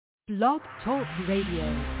Blog Talk Radio.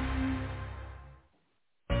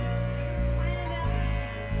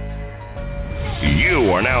 You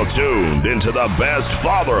are now tuned into the best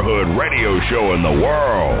fatherhood radio show in the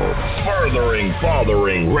world, Furthering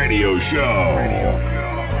Fathering Radio Show.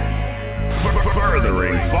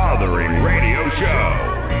 Furthering Fathering Radio Show.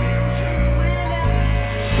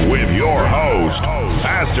 With your host,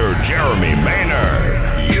 Pastor Jeremy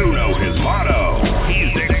Maynard. You know his motto.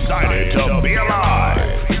 He's excited to be alive.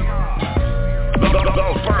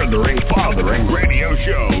 The Furthering Fathering Radio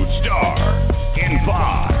Show starts in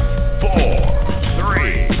 5, 4,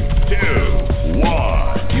 3, 2,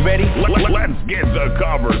 1. You ready? Let's get the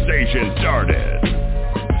conversation started.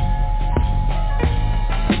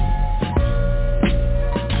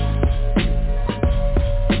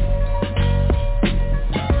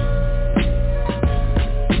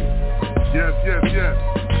 Yes.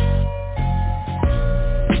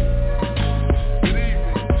 Good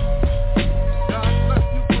evening. God bless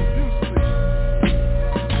you profusely.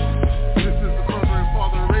 This is the Furthering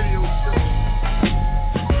Father Radio Show.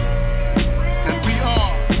 And we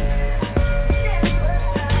are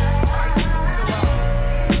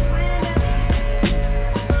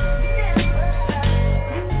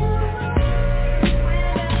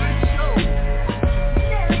Today's show,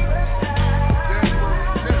 January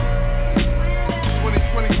 10th,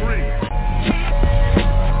 2023.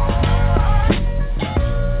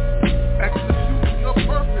 Execute your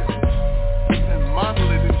purpose and model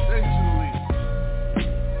it intentionally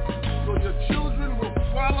so your children will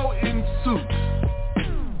follow in suit.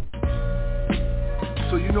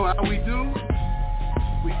 So you know how we do?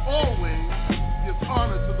 We always give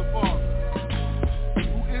honor to the Father,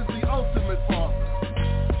 who is the ultimate Father,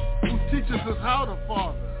 who teaches us how to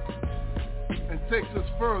father and takes us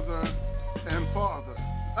further and farther.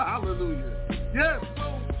 Hallelujah. Yes,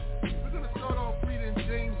 so we're going to start off reading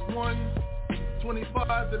James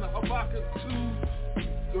 1:25, then Habakkuk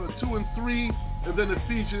 2 and 3, and then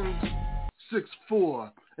Ephesians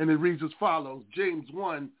 6:4. And it reads as follows, James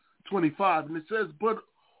 1:25, and it says, "But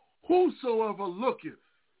whosoever looketh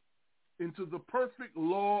into the perfect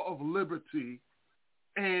law of liberty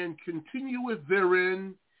and continueth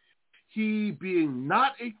therein, he being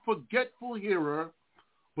not a forgetful hearer,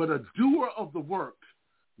 but a doer of the work,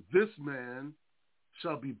 this man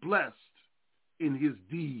shall be blessed in his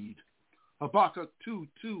deed." Habakkuk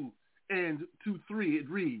 2:2 and 2:3, it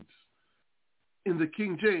reads in the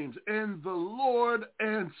King James, "And the Lord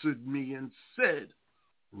answered me and said,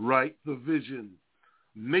 write the vision,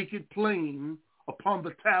 make it plain upon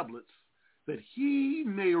the tablets, that he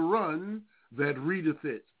may run that readeth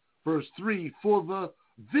it." Verse 3, "For the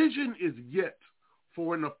vision is yet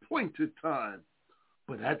for an appointed time,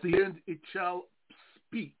 but at the end it shall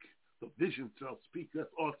speak." The vision shall speak.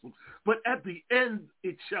 That's awesome. "But at the end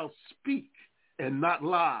it shall speak and not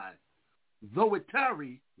lie. Though it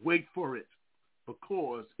tarry, wait for it,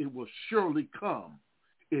 because it will surely come.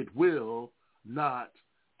 It will not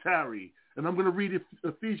tarry." And I'm going to read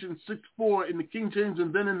Ephesians 6:4 in the King James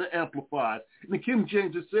and then in the Amplified. In the King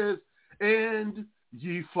James it says, "And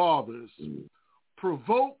ye fathers,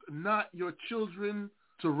 provoke not your children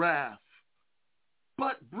to wrath,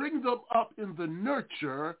 but bring them up in the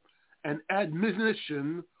nurture and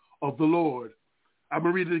admonition of the Lord." I'm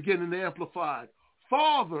going to read it again in the Amplified.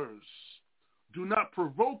 "Fathers, do not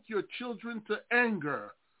provoke your children to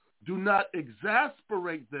anger. Do not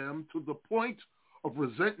exasperate them to the point of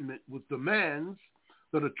resentment with demands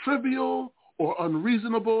that are trivial or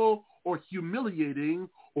unreasonable or humiliating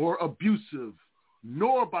or abusive,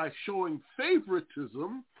 nor by showing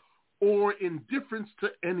favoritism or indifference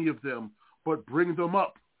to any of them, but bring them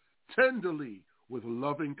up tenderly with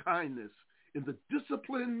loving kindness in the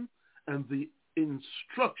discipline and the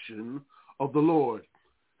instruction of the Lord."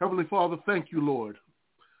 Heavenly Father, thank you, Lord.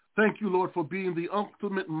 Thank you, Lord, for being the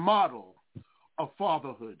ultimate model of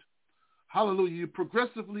fatherhood. Hallelujah. You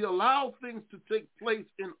progressively allow things to take place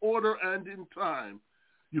in order and in time.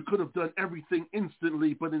 You could have done everything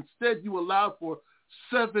instantly, but instead you allowed for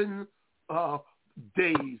 7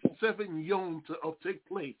 days, 7 yom to take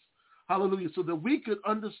place. Hallelujah. So that we could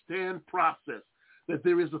understand process, that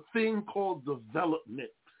there is a thing called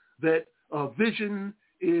development, that vision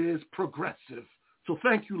is progressive. So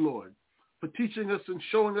thank you, Lord, for teaching us and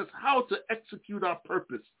showing us how to execute our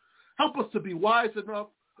purpose. Help us to be wise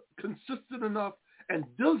enough, consistent enough,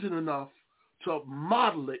 and diligent enough to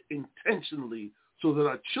model it intentionally so that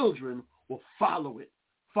our children will follow it,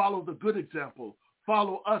 follow the good example,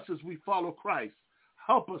 follow us as we follow Christ.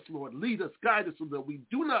 Help us, Lord. Lead us, guide us so that we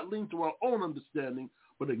do not lean to our own understanding,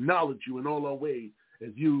 but acknowledge you in all our ways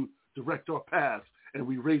as you direct our paths. and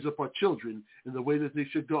we raise up our children in the way that they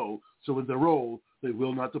should go, so in their old they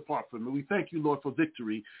will not depart from it. We thank you, Lord, for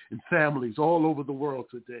victory in families all over the world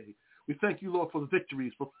today. We thank you, Lord, for the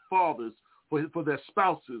victories for fathers, for their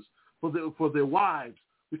spouses, for their wives.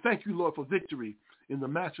 We thank you, Lord, for victory in the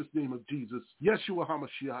matchless name of Jesus, Yeshua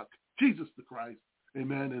HaMashiach, Jesus the Christ.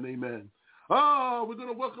 Amen and amen. Oh, we're going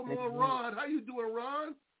to welcome on Ron. How you doing,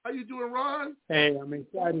 Ron? How you doing, Ron? Hey, I'm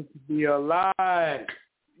excited to be alive.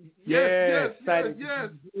 Yes. Excited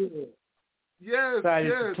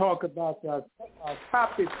to talk about our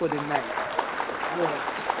topic for tonight.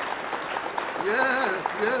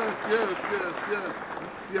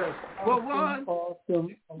 Yes. Well, Ron.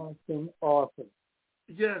 Awesome.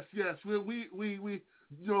 Yes. We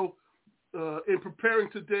in preparing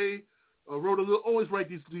today, always write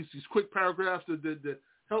these quick paragraphs that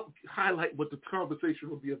help highlight what the conversation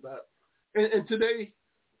will be about. And today,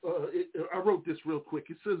 I wrote this real quick.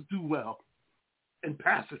 It says, do well and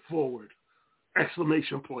pass it forward, !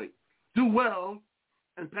 Do well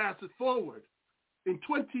and pass it forward. In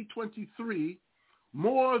 2023,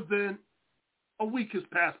 more than a week has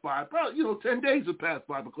passed by. Probably, 10 days have passed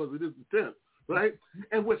by because it is the 10th, right?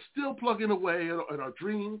 And we're still plugging away at our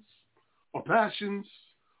dreams, our passions,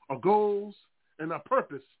 our goals, and our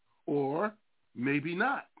purpose, or maybe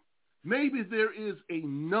not. Maybe there is a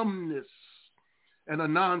numbness and a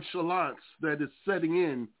nonchalance that is setting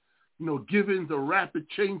in, given the rapid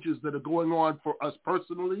changes that are going on for us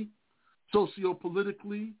personally,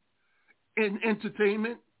 sociopolitically, in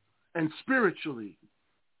entertainment, and spiritually.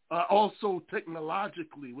 Also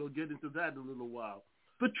technologically. We'll get into that in a little while.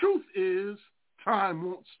 The truth is, time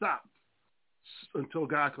won't stop until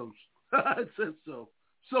God comes. It says so.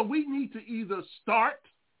 So we need to either start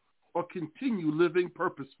or continue living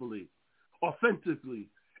purposefully, authentically,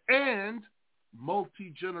 and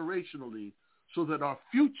multi-generationally, so that our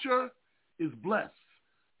future is blessed.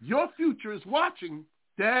 Your future is watching.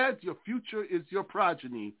 Dad, your future is your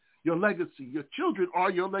progeny, your legacy. Your children are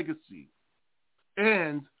your legacy.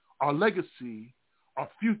 And our legacy, our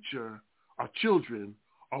future, our children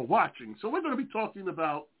are watching. So we're going to be talking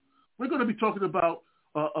about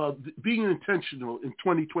being intentional in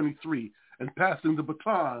 2023 and passing the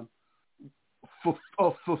baton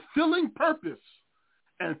of fulfilling purpose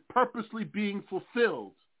and purposely being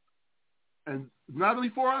fulfilled, and not only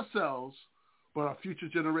for ourselves, but our future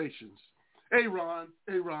generations. Hey, Ron,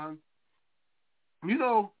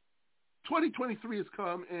 2023 has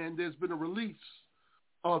come, and there's been a release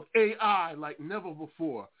of AI like never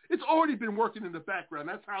before. It's already been working in the background.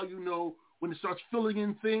 That's how you know when it starts filling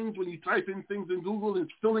in things, when you type in things in Google, and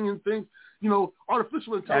it's filling in things.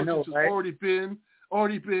 Artificial intelligence has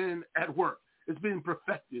already been at work. It's been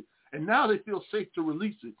perfected. And now they feel safe to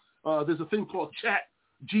release it. There's a thing called Chat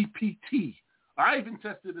GPT. I even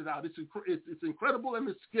tested it out. It's incredible and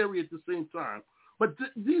it's scary at the same time. But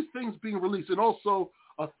these things being released, and also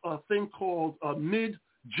a thing called Mid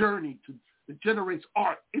Journey that generates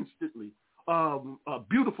art instantly,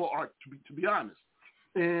 beautiful art to be honest,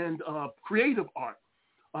 and creative art.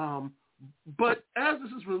 But as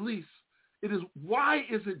this is released, why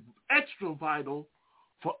is it extra vital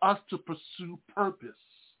for us to pursue purpose?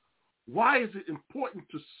 Why is it important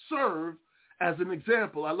to serve as an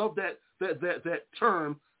example? I love that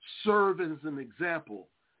term, serve as an example.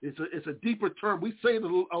 It's a deeper term. We say it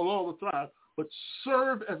all the time, but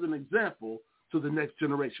serve as an example to the next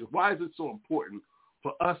generation. Why is it so important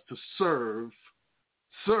for us to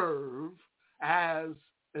serve as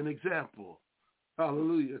an example?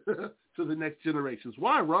 Hallelujah. To the next generations.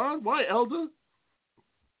 Why, Ron? Why, Elder?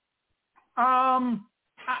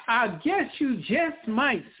 I guess you just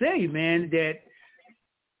might say, man, that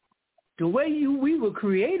the way we were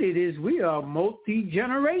created is we are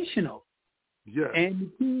multi-generational. Yes. And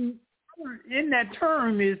the key in that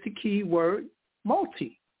term is the key word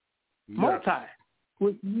multi. Yes. Multi,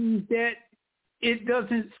 which means that it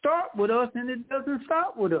doesn't start with us and it doesn't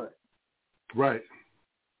stop with us. Right.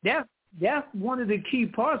 That's one of the key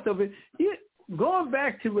parts of it. Going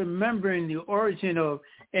back to remembering the origin of,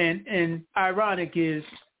 and ironic is,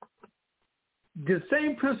 the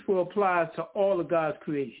same principle applies to all of God's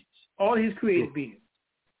creations, all his created beings.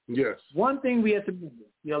 Yes. One thing we have to remember,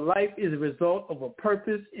 your life is a result of a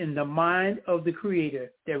purpose in the mind of the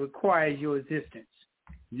Creator that requires your existence.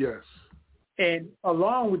 Yes. And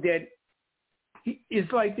along with that,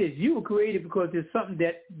 it's like this. You were created because there's something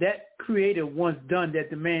that Creator once done that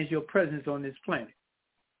demands your presence on this planet.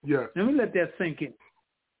 Yes. Let me let that sink in.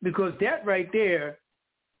 Because that right there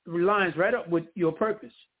lines right up with your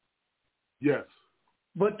purpose. Yes.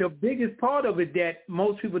 But the biggest part of it that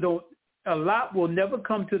most people don't a lot will never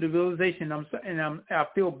come to the realization, I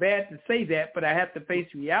feel bad to say that, but I have to face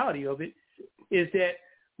the reality of it, is that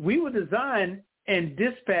we were designed and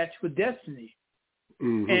dispatched for destiny.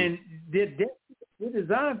 Mm-hmm. And we're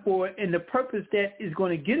designed for it, and the purpose that is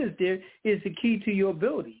going to get us there is the key to your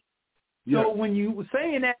ability. Yes. So when you were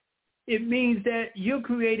saying that, it means that you're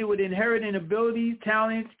created with inherent abilities,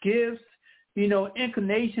 talents, gifts,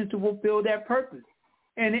 inclinations to fulfill that purpose.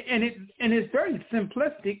 And it's very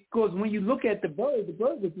simplistic, because when you look at the bird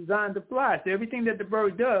was designed to fly. So everything that the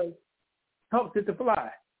bird does helps it to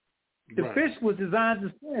fly. The fish was designed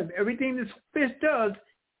to swim. Everything the fish does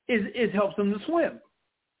is helps them to swim.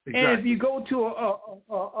 Exactly. And if you go to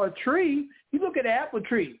a tree, you look at an apple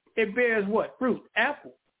tree. It bears what? Fruit,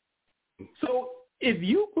 apple. So if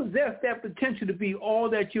you possess that potential to be all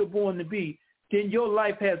that you're born to be, then your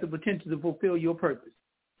life has the potential to fulfill your purpose.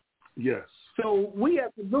 Yes. So we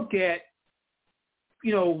have to look at,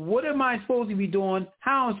 what am I supposed to be doing,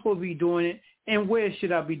 how I'm supposed to be doing it, and where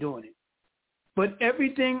should I be doing it? But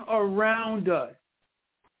everything around us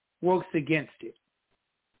works against it.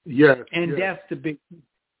 Yes. And that's the big thing.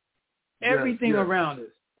 Everything around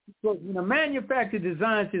us. So when a manufacturer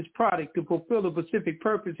designs his product to fulfill a specific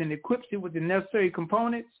purpose and equips it with the necessary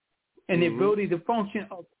components and the ability to function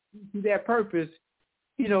to that purpose,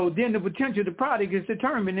 then the potential of the product is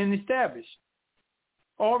determined and established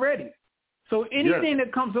already. So anything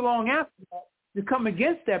that comes along after that to come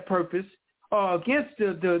against that purpose or against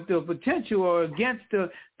the potential or against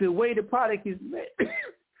the way the product is made,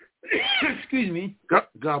 excuse me,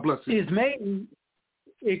 God bless you, is made,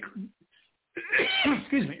 it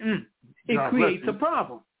creates a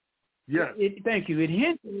problem. Yes. Thank you. It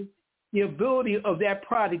hinders the ability of that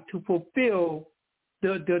product to fulfill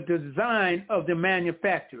the design of the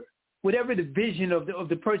manufacturer, whatever the vision of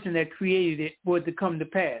the person that created it was to come to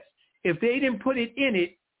pass. If they didn't put it in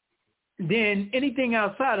it, then anything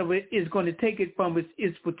outside of it is going to take it from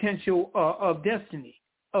its potential of destiny,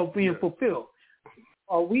 of being fulfilled.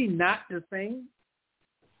 Are we not the same?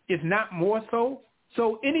 If not more so?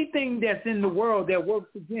 So anything that's in the world that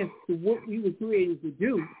works against what we were created to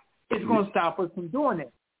do is going to stop us from doing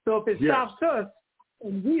it. So if it stops us,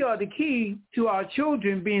 and we are the key to our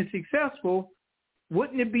children being successful,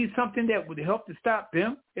 wouldn't it be something that would help to stop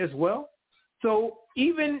them as well? So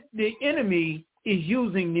even the enemy is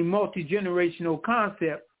using the multi-generational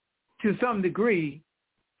concept to some degree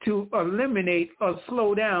to eliminate or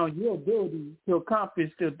slow down your ability to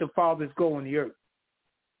accomplish the Father's goal on the earth.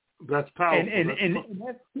 That's powerful. And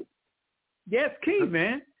that's key,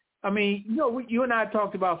 man. I mean, you and I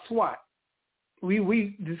talked about SWOT.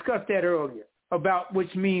 We discussed that earlier, about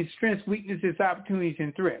which means strengths, weaknesses, opportunities,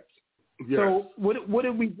 and threats. Yes. So what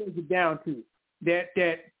did we break it down to? That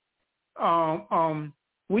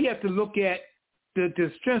we have to look at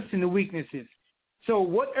the strengths and the weaknesses. So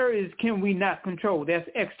what areas can we not control? That's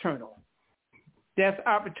external. That's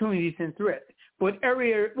opportunities and threats. What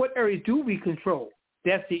areas do we control?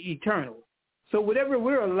 That's the eternal. So whatever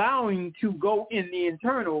we're allowing to go in the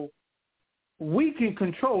internal, we can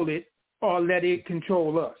control it or let it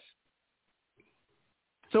control us.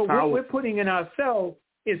 So what we're putting in ourselves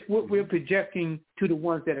is what we're projecting to the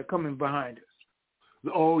ones that are coming behind us.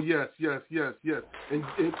 Oh, yes. And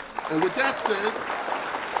with that said,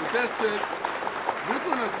 we're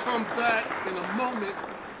going to come back in a moment,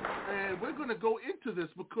 and we're going to go into this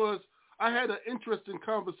because I had an interesting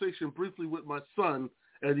conversation briefly with my son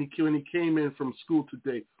when he came in from school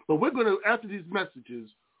today. But we're going to, after these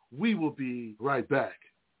messages, we will be right back.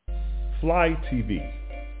 Fly TV,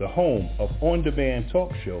 the home of on-demand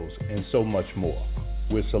talk shows and so much more,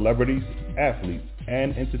 where celebrities, athletes,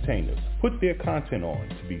 and entertainers put their content on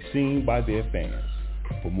to be seen by their fans.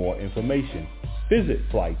 For more information, visit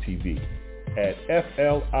Fly TV at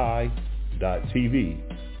fli.tv.com.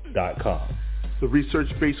 The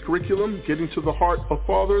research-based curriculum, Getting to the Heart of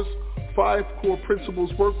Fathers, 5 Core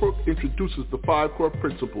Principles workbook introduces the 5 core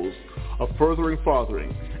principles of furthering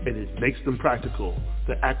fathering, and it makes them practical.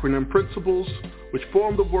 The acronym principles, which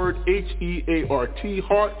form the word HEART,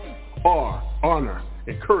 heart, are honor,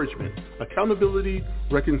 encouragement, accountability,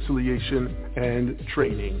 reconciliation, and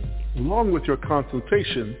training. Along with your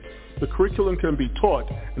consultation, the curriculum can be taught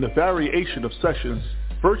in a variation of sessions,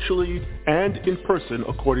 virtually and in person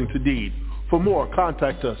according to need. For more,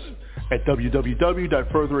 contact us at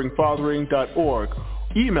www.furtheringfathering.org.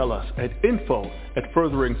 Email us at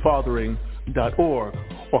info@furtheringfathering.org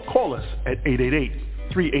or call us at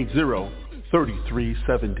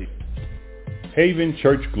 888-380-3370. Haven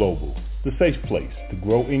Church Global, the safe place to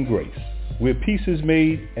grow in grace, where peace is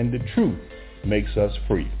made and the truth makes us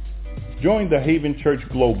free. Join the Haven Church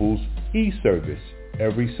Global's e-service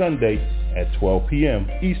every Sunday at 12 p.m.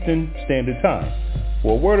 Eastern Standard Time.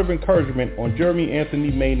 For a word of encouragement on Jeremy Anthony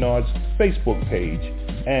Maynard's Facebook page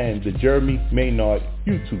and the Jeremy Maynard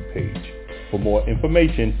YouTube page. For more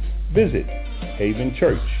information, visit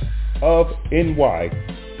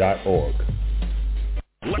havenchurchofny.org.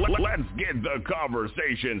 Let's get the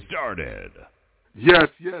conversation started. Yes.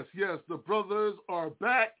 The brothers are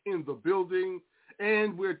back in the building,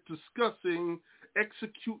 and we're discussing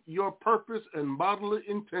execute your purpose and model it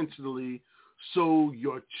intentionally so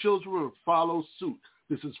your children will follow suit.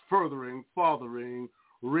 This is Furthering Fathering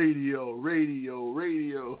Radio.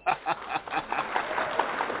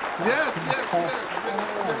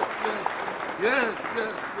 Yes.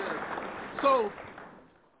 So,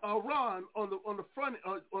 Ron, on the front,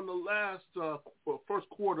 on the last first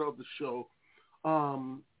quarter of the show,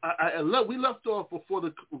 we left off before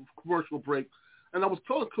the commercial break, and I was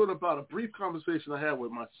talking about a brief conversation I had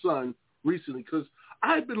with my son recently because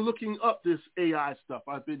I've been looking up this AI stuff.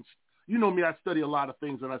 You know me, I study a lot of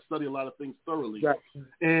things, and I study a lot of things thoroughly. Right.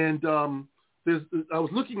 And I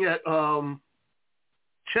was looking at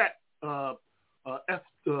Chat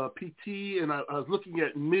FPT, and I was looking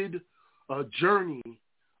at Mid Journey,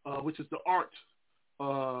 which is the art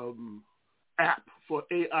app for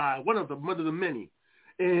AI, one of the many,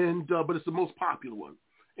 and but it's the most popular one.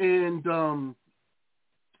 And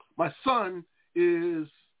my son is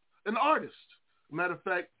an artist. Matter of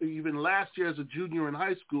fact, even last year as a junior in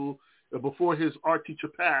high school, before his art teacher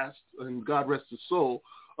passed, and God rest his soul,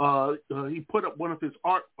 he put up one of his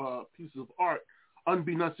art pieces of art,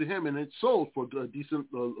 unbeknownst to him, and it sold for a decent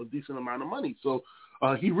amount of money. So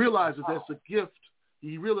he realized that that's a gift.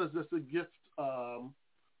 He realized that's a gift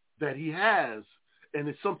that he has, and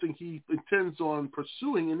it's something he intends on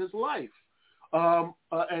pursuing in his life.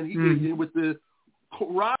 And he, with the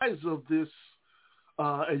rise of this,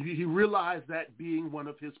 and he realized that being one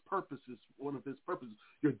of his purposes.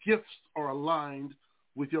 Your gifts are aligned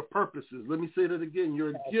with your purposes. Let me say that again.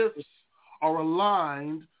 Your gifts are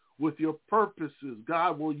aligned with your purposes.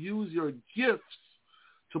 God will use your gifts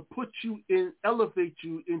to put you in, elevate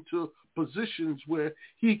you into positions where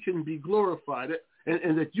he can be glorified,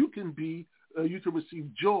 and that you can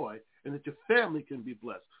receive joy, and that your family can be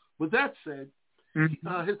blessed. With that said,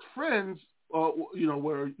 his friends,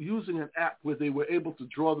 were using an app where they were able to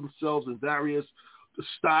draw themselves in various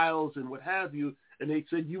styles and what have you, and they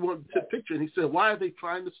said, "You want a picture?" And he said, "Why are they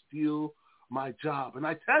trying to steal my job?" And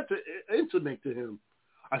I had to intimate to him.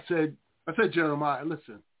 I said, Jeremiah,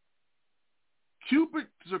 listen, cubic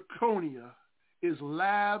zirconia is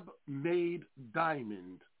lab-made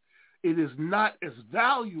diamond. It is not as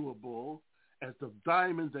valuable as the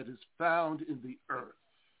diamond that is found in the earth.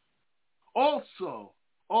 Also,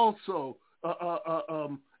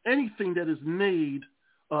 anything that is made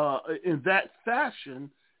in that fashion,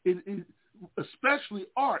 especially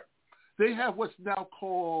art, they have what's now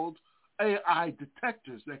called AI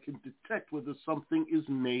detectors that can detect whether something is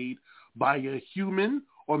made by a human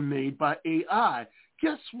or made by AI.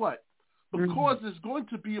 Guess what? Because there's going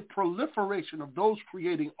to be a proliferation of those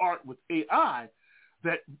creating art with AI,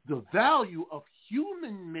 that the value of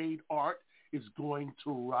human-made art is going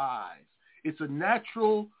to rise. It's a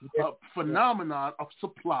natural phenomenon of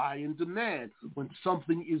supply and demand. When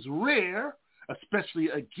something is rare, especially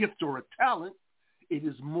a gift or a talent, it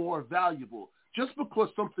is more valuable. Just because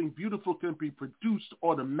something beautiful can be produced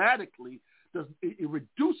automatically, it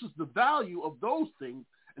reduces the value of those things,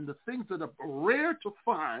 and the things that are rare to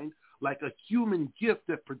find, like a human gift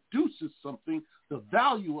that produces something, the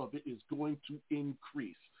value of it is going to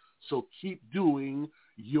increase. So keep doing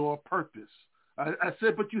your purpose. I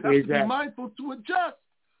said, but you have to be mindful to adjust.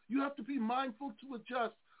 You have to be mindful to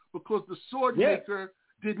adjust, because the sword maker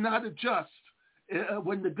did not adjust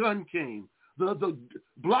when the gun came. The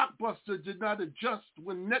Blockbuster did not adjust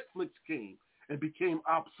when Netflix came and became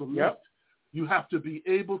obsolete. Yep. You have to be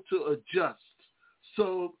able to adjust.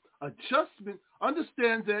 So adjustment,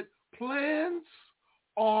 understand that plans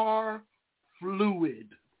are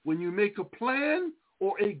fluid. When you make a plan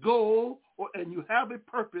or a goal and you have a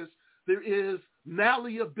purpose, there is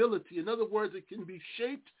malleability. In other words, it can be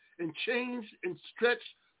shaped and changed and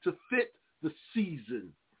stretched to fit the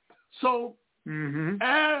season. So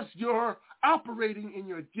as you're operating in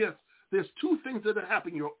your gift, there's two things that are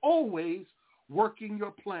happening. You're always working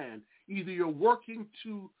your plan. Either you're working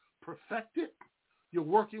to perfect it, you're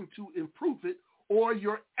working to improve it, or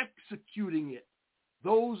you're executing it.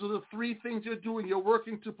 Those are the three things you're doing. You're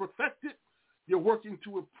working to perfect it, you're working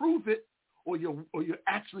to improve it, or you're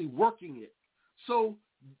actually working it. So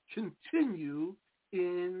continue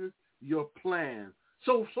in your plan.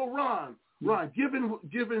 So Ron,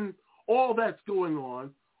 given all that's going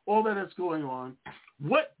on,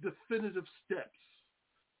 what definitive steps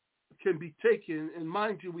can be taken? And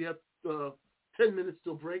mind you, we have 10 minutes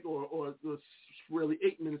till break, or really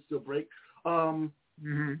 8 minutes till break.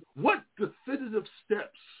 What definitive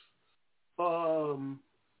steps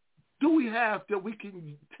do we have that we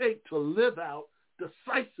can take to live out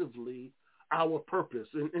decisively our purpose?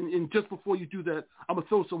 And just before you do that, I'm going to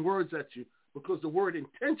throw some words at you, because the word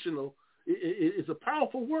intentional is a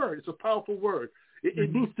powerful word. It's a powerful word.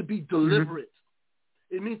 It means to be deliberate.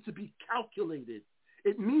 It means to be calculated.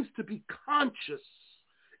 It means to be conscious.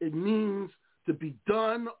 It means to be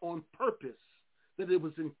done on purpose, that it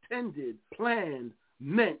was intended, planned,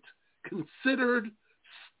 meant, considered,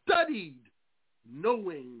 studied,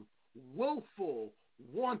 knowing, willful,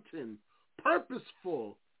 wanton,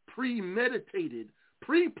 purposeful, premeditated,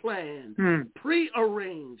 pre-planned,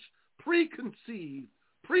 prearranged, preconceived,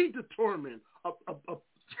 predetermined.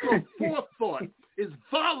 Forethought is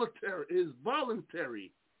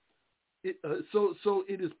voluntary. So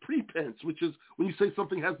it is prepense, which is when you say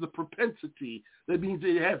something has the propensity, that means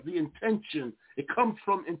it has the intention. It comes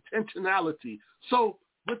from intentionality. So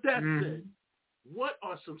with that said, what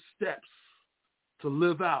are some steps to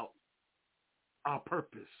live out our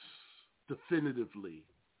purpose definitively?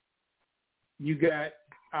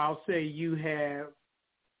 I'll say you have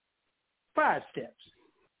 5 steps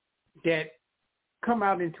that come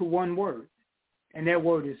out into one word, and that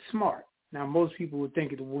word is smart. Now, most people would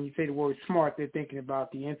think when you say the word smart, they're thinking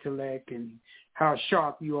about the intellect and how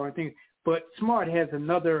sharp you are. But smart has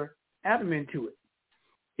another element to it.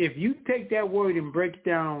 If you take that word and break it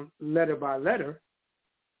down letter by letter,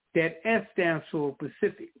 that S stands for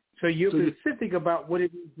specific. So you're specific about what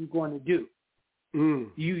it is you're going to do.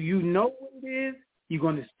 You know what it is. You're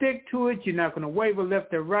going to stick to it. You're not going to waver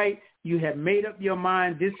left or right. You have made up your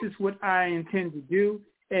mind. This is what I intend to do.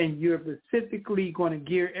 And you're specifically going to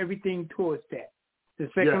gear everything towards that. The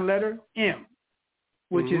second letter, M,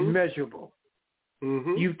 which is measurable.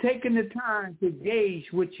 You've taken the time to gauge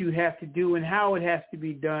what you have to do and how it has to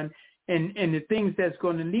be done, and the things that's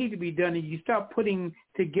going to need to be done, and you start putting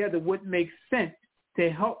together what makes sense to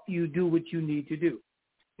help you do what you need to do.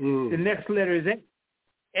 The next letter is A.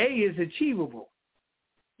 A is achievable.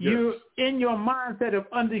 You're in your mindset of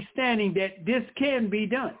understanding that this can be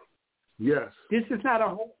done. Yes. This is not a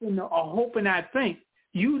hope and I think.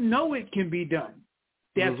 You know it can be done.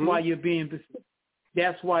 That's why you're being specific.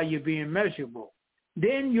 That's why you're being measurable.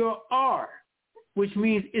 Then your R, which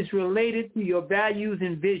means it's related to your values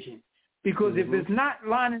and vision. Because if it's not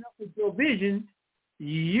lining up with your vision,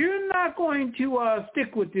 you're not going to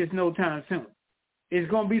stick with this no time soon. It's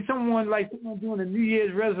going to be someone doing a New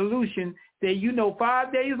Year's resolution that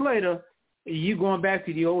 5 days later, you're going back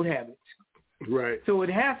to the old habits. Right. So it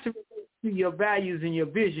has to relate to your values and your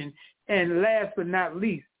vision. And last but not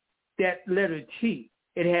least, that letter T,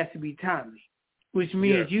 it has to be timely, which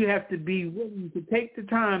means you have to be willing to take the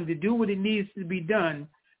time to do what it needs to be done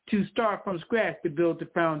to start from scratch, to build the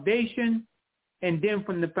foundation, and then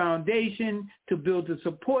from the foundation to build the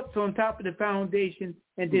supports on top of the foundation,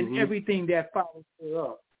 and then everything that follows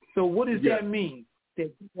thereof. So what does that mean?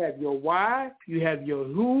 That you have your why, you have your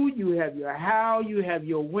who, you have your how, you have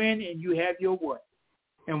your when, and you have your what.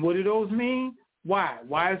 And what do those mean? Why?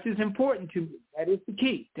 Why is this important to me? That is the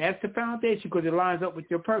key. That's the foundation, because it lines up with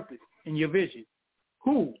your purpose and your vision.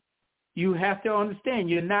 Who? You have to understand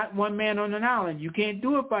you're not one man on an island. You can't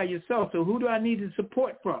do it by yourself. So who do I need the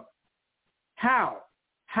support from? How?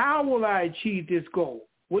 How will I achieve this goal?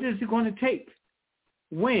 What is it going to take?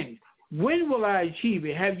 When? When will I achieve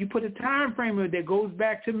it? Have you put a time frame that goes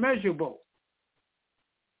back to measurable?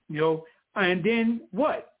 And then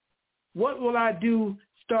what? What will I do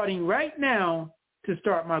starting right now to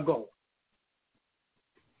start my goal?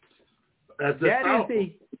 That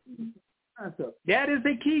is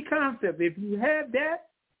a key concept. If you have that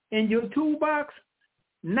in your toolbox,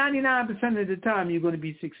 99% of the time you're going to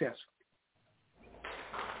be successful.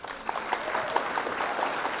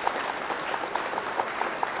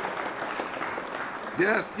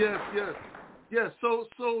 Yes.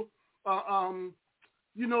 So,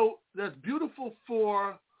 that's beautiful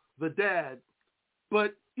for the dad,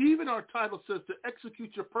 but even our title says to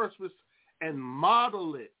execute your purpose and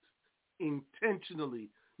model it intentionally.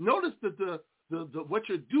 Notice that the what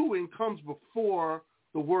you're doing comes before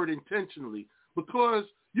the word intentionally, because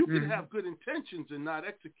you can have good intentions and not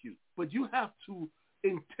execute, but you have to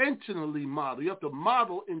intentionally model. You have to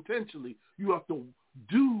model intentionally. You have to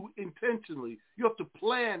do intentionally. You have to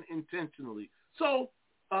plan intentionally. So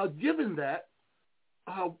given that,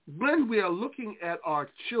 when we are looking at our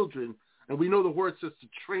children, and we know the word says to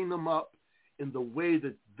train them up in the way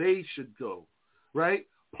that they should go, right?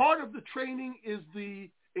 Part of the training is the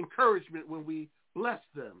encouragement when we bless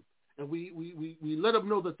them and we let them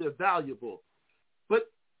know that they're valuable.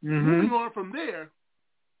 But moving on from there,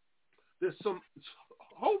 there's some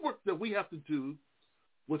homework that we have to do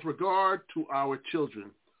with regard to our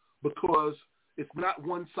children, because it's not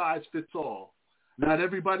one size fits all. Not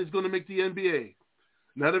everybody's going to make the NBA.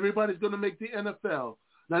 Not everybody's going to make the NFL.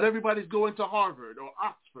 Not everybody's going to Harvard or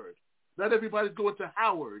Oxford. Not everybody's going to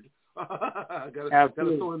Howard. Gotta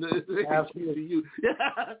throw in the HBCU.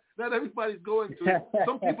 Yeah, not everybody's going to.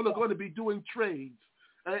 Some people are going to be doing trades,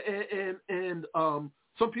 and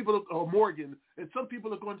some people are Morgan, and some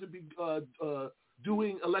people are going to be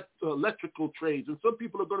doing electrical trades, and some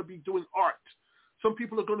people are going to be doing art. Some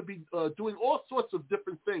people are going to be doing all sorts of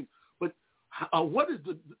different things. But what is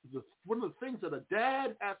one of the things that a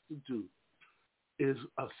dad has to do is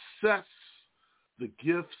assess the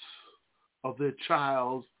gifts of their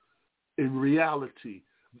child in reality.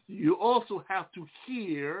 You also have to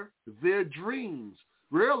hear their dreams.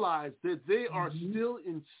 Realize that they are still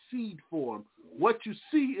in seed form. What you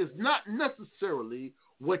see is not necessarily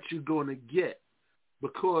what you're going to get,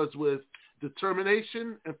 because with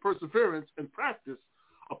determination and perseverance and practice,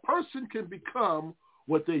 a person can become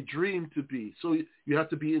what they dream to be. So you have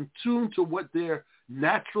to be in tune to what their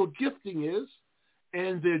natural gifting is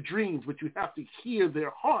and their dreams, but you have to hear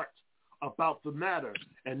their heart about the matter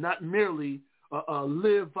and not merely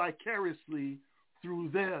live vicariously through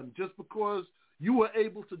them. Just because you were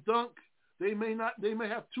able to dunk, they may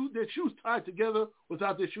have their shoes tied together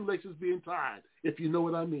without their shoelaces being tied, if you know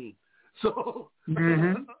what I mean. So,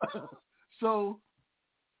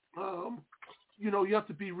 you have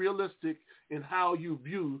to be realistic in how you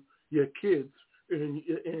view your kids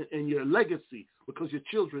and your legacy, because your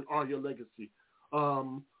children are your legacy.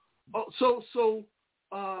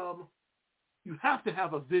 You have to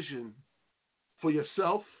have a vision for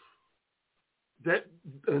yourself.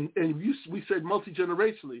 We said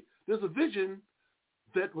multi-generationally. There's a vision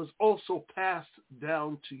that was also passed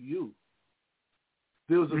down to you.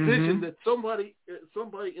 There was a vision that somebody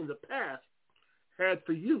in the past had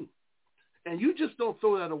for you, and you just don't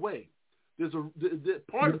throw that away.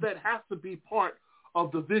 Part of that has to be part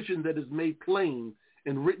of the vision that is made plain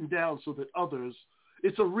and written down so that others.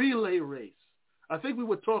 It's a relay race. I think we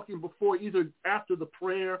were talking before, either after the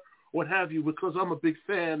prayer, what have you, because I'm a big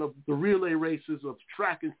fan of the relay races of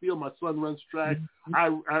track and field. My son runs track. I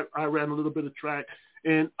ran a little bit of track,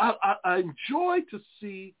 and I enjoy to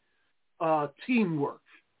see teamwork.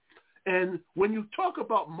 And when you talk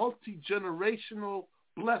about multi-generational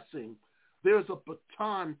blessing, there's a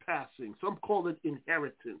baton passing. Some call it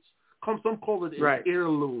inheritance. Some call it an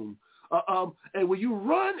heirloom. And when you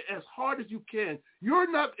run as hard as you can,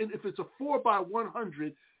 you're not, if it's a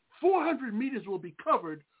 4x100, 400 meters will be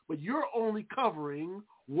covered, but you're only covering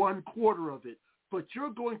 1/4 of it. But you're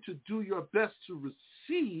going to do your best to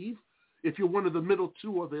receive. If you're one of the middle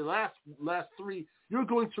two or the last three, you're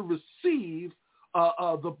going to receive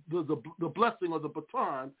the blessing or the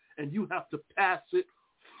baton, and you have to pass it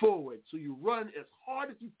forward. So you run as hard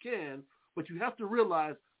as you can, but you have to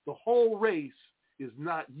realize the whole race is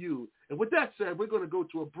not you. And with that said, we're going to go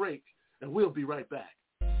to a break, and we'll be right back.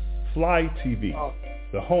 Fly TV,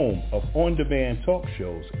 the home of on-demand talk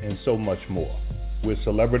shows and so much more, where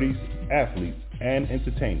celebrities, athletes, and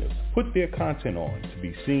entertainers put their content on to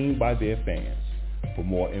be seen by their fans. For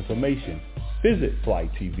more information, visit Fly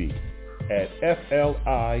TV at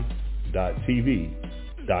fli.tv.com.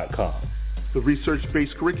 The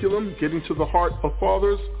research-based curriculum, Getting to the Heart of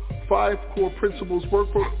Fathers, 5 Core Principles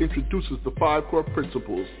workbook introduces the 5 core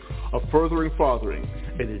principles of furthering fathering,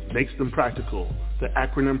 and it makes them practical. The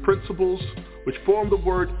acronym principles, which form the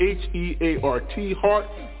word HEART, heart,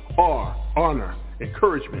 are honor,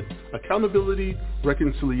 encouragement, accountability,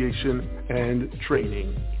 reconciliation, and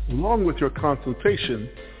training. Along with your consultation,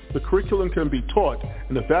 the curriculum can be taught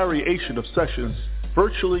in a variation of sessions,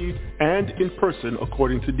 virtually and in person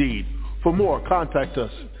according to need. For more, contact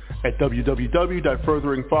us at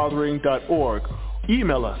www.furtheringfathering.org.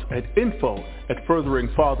 Email us at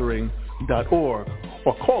info@furtheringfathering.org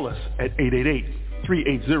or call us at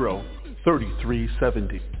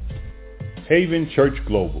 888-380-3370. Haven Church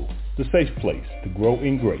Global, the safe place to grow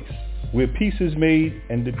in grace, where peace is made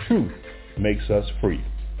and the truth makes us free.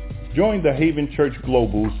 Join the Haven Church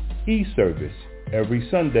Global's e-service every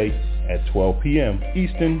Sunday at 12 p.m.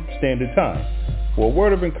 Eastern Standard Time for a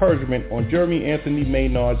word of encouragement on Jeremy Anthony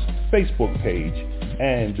Maynard's Facebook page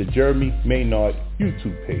and the Jeremy Maynard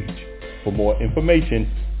YouTube page. For more information,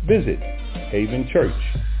 visit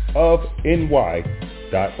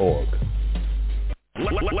havenchurchofny.org.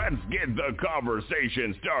 Let's get the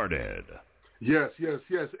conversation started. Yes.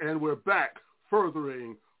 And we're back,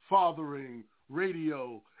 furthering, fathering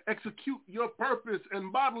radio. Execute your purpose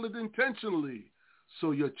and model it intentionally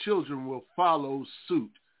so your children will follow suit.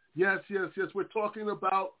 Yes. We're talking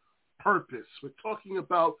about purpose. We're talking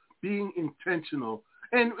about being intentional.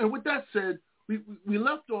 And with that said, we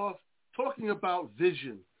left off talking about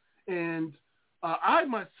vision. And I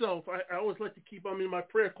myself, I always like to keep them in my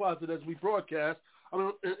prayer closet as we broadcast.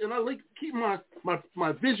 And I like to keep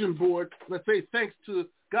my vision board. Let's say thanks to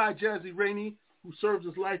Guy Jazzy Rainey, who serves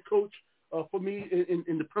as life coach for me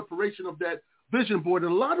in the preparation of that vision board.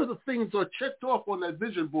 And a lot of the things are checked off on that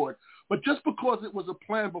vision board. But just because it was a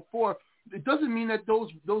plan before, it doesn't mean that those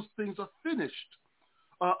things are finished.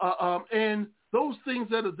 And those things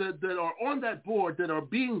that are on that board that are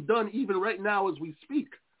being done even right now as we speak,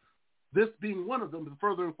 this being one of them, the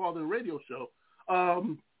Further and Fathering Radio Show,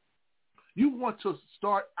 you want to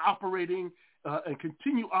start operating and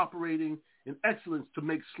continue operating in excellence to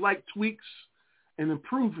make slight tweaks and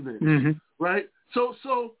improvements, right? So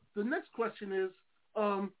the next question is,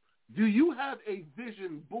 do you have a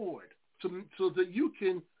vision board so that you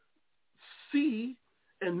can see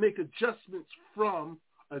and make adjustments from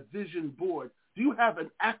a vision board? Do you have an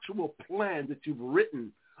actual plan that you've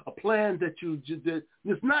written, a plan that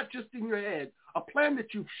it's not just in your head, a plan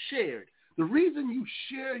that you've shared? The reason you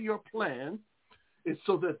share your plan is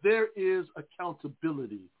so that there is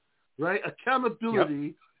accountability, right?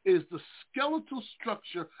 Accountability is the skeletal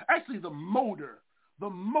structure, actually the motor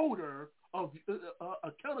of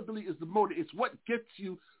accountability is the motor. It's what gets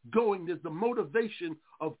you going. There's the motivation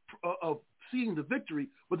of seeing the victory,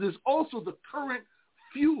 but there's also the current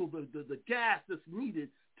fuel, the gas that's needed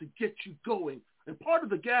to get you going. And part of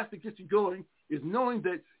the gas that gets you going is knowing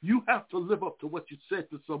that you have to live up to what you said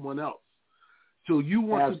to someone else. So you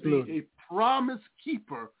want to be a promise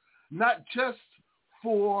keeper, not just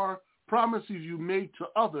for promises you made to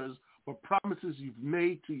others, but promises you've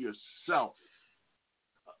made to yourself.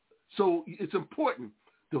 So it's important.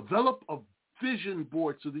 Develop a vision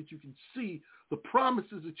board so that you can see the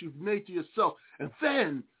promises that you've made to yourself. And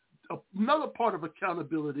then another part of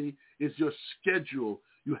accountability is your schedule.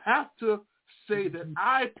 You have to say that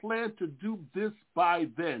I plan to do this by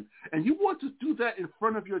then. And you want to do that in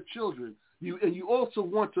front of your children. You also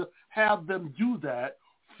want to have them do that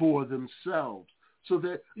for themselves. So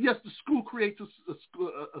that, yes, the school creates a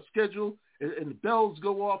schedule and the bells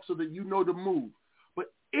go off so that you know to move.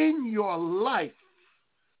 But in your life,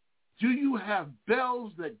 do you have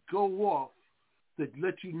bells that go off that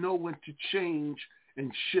let you know when to change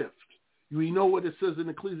and shift? We know what it says in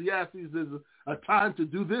Ecclesiastes, there's a time to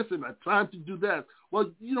do this and a time to do that. Well,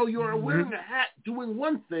 you're wearing a hat doing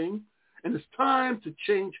one thing, and it's time to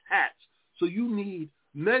change hats. So you need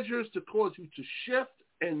measures to cause you to shift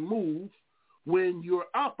and move when you're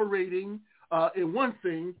operating in one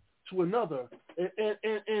thing to another.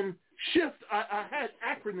 And shift, I had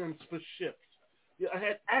acronyms for shift. Yeah, I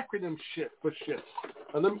had acronym shift for shift.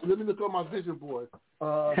 Let me look on my vision board.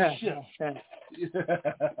 Shift.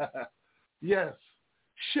 Yes,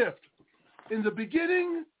 shift. In the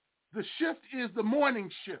beginning, the shift is the morning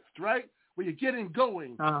shift, right? Where you're getting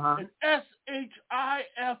going. And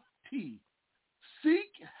SHIFT.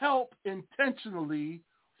 Seek help intentionally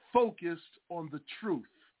focused on the truth.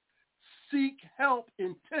 Seek help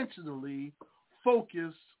intentionally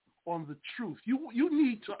focused on the truth. You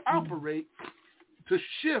need to operate to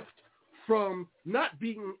shift from not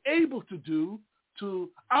being able to do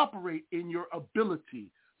to operate in your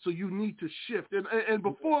ability. So you need to shift. And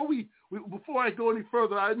before I go any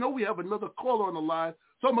further, I know we have another caller on the line,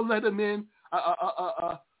 so I'm gonna let him in.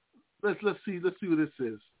 Let's see who this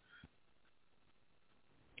is.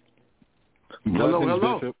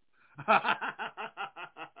 Hello. Bishop. I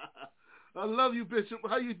love you, Bishop.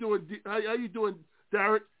 How you doing? How you doing,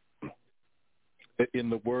 Derek? In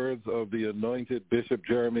the words of the anointed Bishop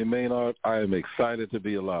Jeremy Maynard, I am excited to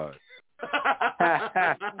be alive.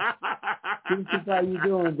 Bishop, how you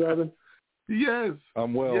doing, brother? Yes.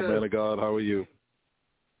 I'm well, man of God. How are you?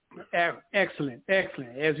 Excellent.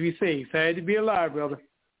 As we say, excited to be alive, brother.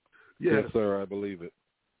 Yes, sir. I believe it.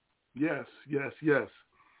 Yes.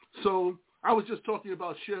 So I was just talking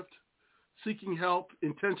about shift, seeking help,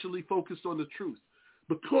 intentionally focused on the truth,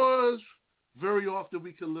 because very often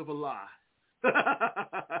we can live a lie.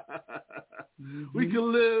 We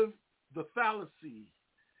can live the fallacy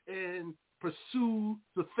and pursue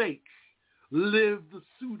the fake, live the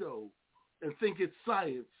pseudo, and think it's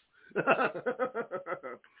science.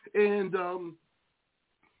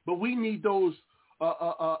 But we need those,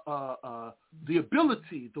 the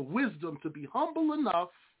ability, the wisdom to be humble enough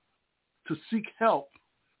to seek help.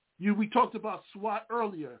 We talked about SWAT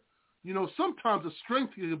earlier. Sometimes a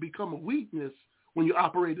strength can become a weakness when you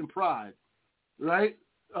operate in pride, right?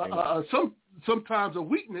 Sometimes a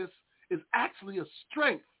weakness is actually a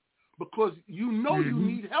strength because you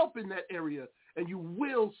need help in that area and you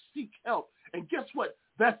will seek help. And guess what?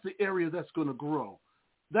 That's the area that's going to grow.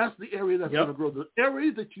 That's the area that's going to grow. The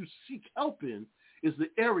area that you seek help in is the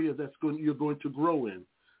area you're going to grow in.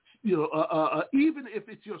 Even if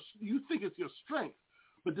you think it's your strength,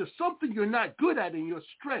 but there's something you're not good at in your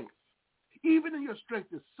strength. Even in your strength,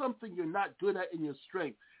 there's something you're not good at in your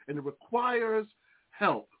strength, and it requires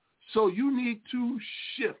help. So you need to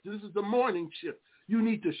shift. This is the morning shift. You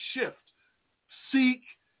need to shift. Seek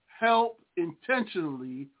help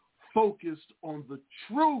intentionally focused on the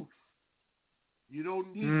truth. You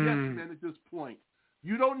don't need yes men at this point.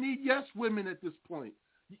 You don't need yes women at this point.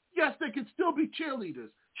 Yes, they can still be cheerleaders,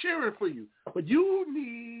 cheering for you, but you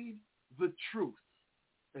need the truth.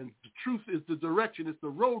 And the truth is the direction. It's the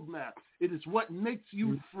roadmap. It is what makes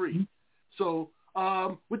you free. So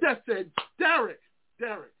with that said, Derek.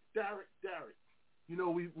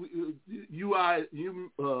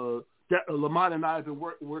 Lamont and I have been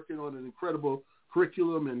working on an incredible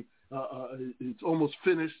curriculum, and it's almost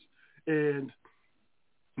finished. And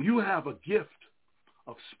you have a gift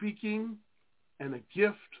of speaking and a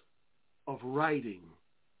gift of writing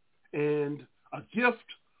and a gift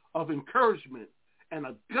of encouragement and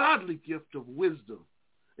a godly gift of wisdom.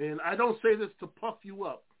 And I don't say this to puff you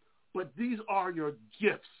up, but these are your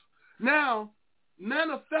gifts. Now,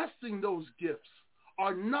 manifesting those gifts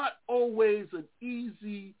are not always an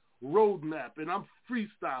easy roadmap, and I'm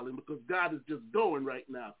freestyling because God is just going right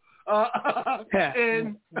now.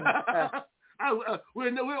 And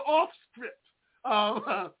we're off script.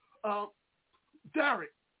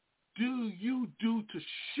 Derek, do you do to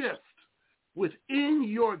shift within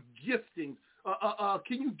your gifting?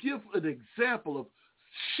 Can you give an example of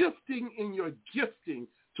shifting in your gifting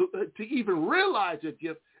to even realize your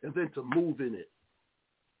gift and then to move in it?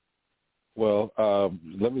 Well,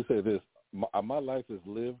 let me say this. My life is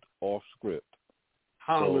lived off script.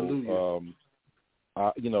 Hallelujah. So,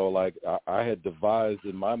 I had devised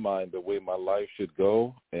in my mind the way my life should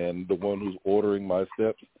go, and the one who's ordering my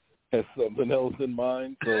steps has something else in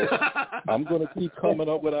mind. So I'm going to keep coming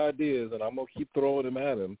up with ideas, and I'm going to keep throwing them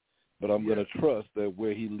at him. But I'm going to trust that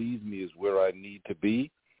where he leads me is where I need to be.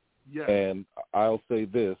 Yes. And I'll say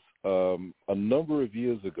this. A number of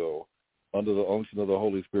years ago, under the unction of the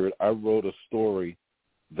Holy Spirit, I wrote a story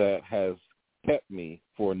that has kept me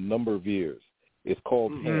for a number of years. It's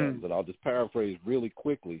called Hands, and I'll just paraphrase really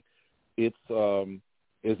quickly. It's an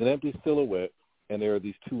empty silhouette, and there are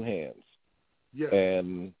these two hands. Yes.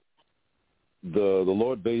 And the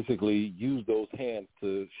Lord basically used those hands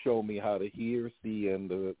to show me how to hear, see, and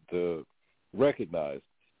to recognize.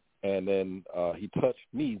 And then he touched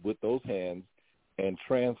me with those hands and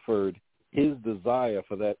transferred his desire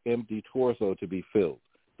for that empty torso to be filled.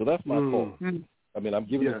 So that's my call. I mean, I'm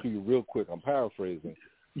giving it to you real quick. I'm paraphrasing.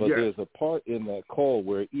 But there's a part in that call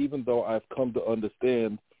where even though I've come to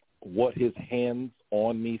understand what his hands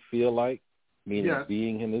on me feel like, meaning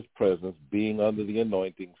being in his presence, being under the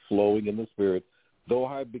anointing, flowing in the Spirit, though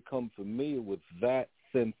I've become familiar with that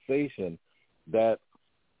sensation, that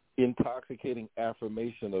intoxicating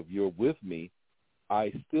affirmation of you're with me,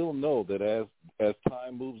 I still know that as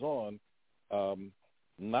time moves on,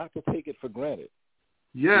 not to take it for granted.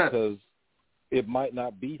 Yes. Because it might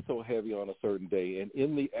not be so heavy on a certain day. And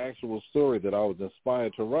in the actual story that I was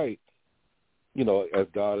inspired to write, as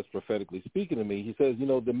God is prophetically speaking to me, he says,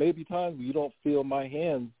 there may be times where you don't feel my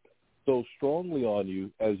hands so strongly on you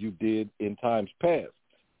as you did in times past.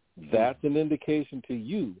 That's an indication to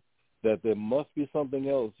you that there must be something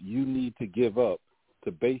else you need to give up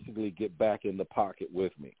to basically get back in the pocket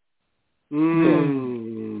with me. So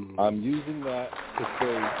I'm using that to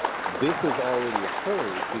say this has already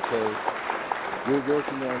occurred because we're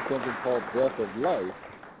working on something called Breath of Life,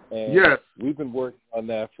 and we've been working on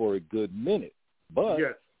that for a good minute. But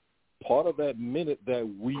part of that minute that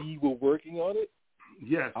we were working on it,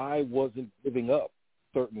 I wasn't giving up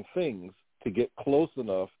certain things to get close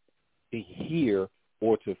enough to hear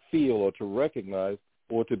or to feel or to recognize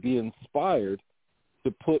or to be inspired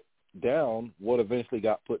to put down what eventually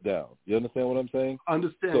got put down. You understand what I'm saying?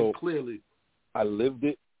 Understand clearly. I lived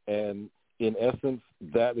it, and in essence,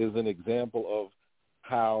 that is an example of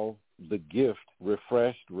how the gift,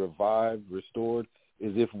 refreshed, revived, restored,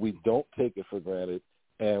 is if we don't take it for granted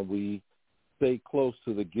and we stay close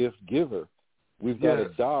to the gift giver. We've got to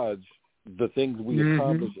dodge the things we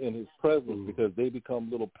accomplish in his presence because they become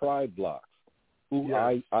little pride blocks. Ooh,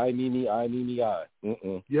 Yes. I.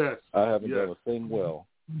 Mm-mm. Yes. I haven't Yes. done a thing well.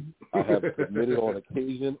 I have submitted on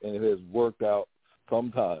occasion, and it has worked out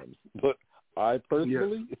sometimes. But I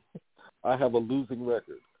personally, I have a losing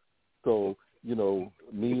record. So, you know,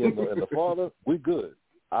 me and the father, we're good.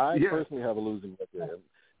 I personally have a losing record. And,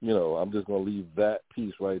 you know, I'm just going to leave that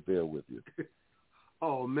piece right there with you.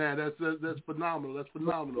 Oh man, that's phenomenal. That's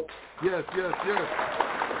phenomenal. Yes.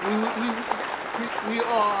 We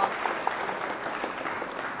are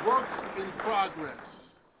works in progress,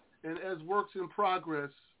 and as works in progress,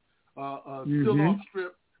 still off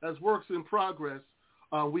script. As works in progress,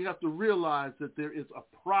 we have to realize that there is a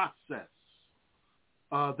process,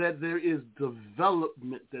 that there is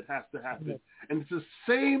development that has to happen, and it's the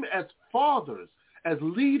same as fathers, as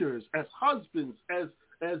leaders, as husbands, as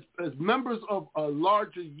members of a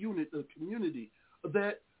larger unit, a community,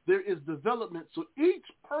 that there is development. So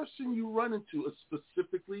each person you run into,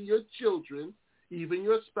 specifically your children, even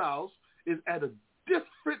your spouse, is at a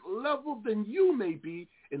different level than you may be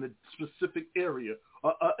in a specific area.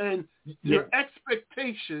 And your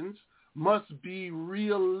expectations must be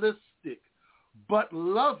realistic, but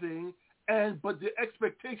loving, but the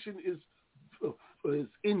expectation is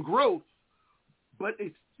in growth, but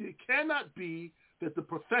it cannot be that the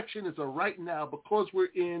perfection is a right now, because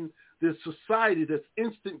we're in this society that's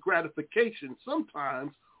instant gratification.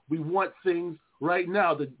 Sometimes we want things right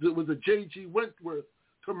now. There was a J.G. Wentworth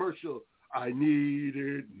commercial. I need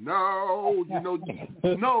it now. You know,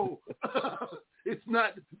 no. It's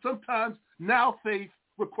not. Sometimes now faith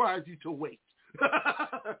requires you to wait. That's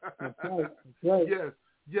right.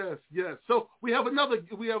 Yes. So we have another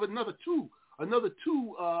two on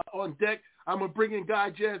deck. I'm gonna bring in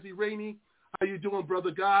Guy Jazzy Rainey. How you doing,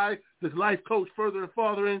 brother Guy? The life coach, Furthering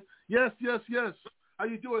Fathering. Yes. How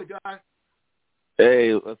you doing, Guy?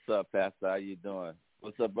 Hey, what's up, Pastor? How you doing?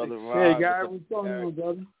 What's up, brother Rob? Hey, Guy, what's going on,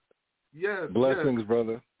 brother? Yes. Blessings,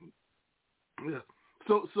 brother. Yeah.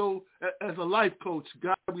 So as a life coach,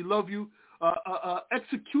 Guy, we love you.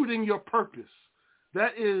 Executing your purpose.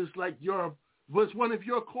 That is like was one of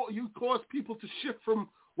your you caused people to shift from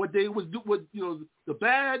what they was do, what the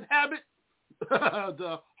bad habit,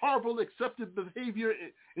 the horrible accepted behavior,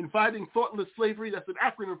 inviting thoughtless slavery. That's an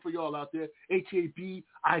acronym for y'all out there.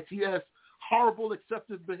 HABITS. Horrible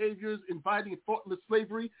accepted behaviors, inviting thoughtless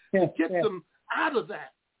slavery. Get them out of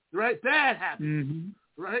that, right? Bad habits,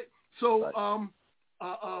 right? So,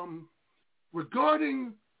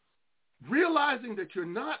 regarding realizing that you're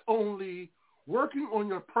not only working on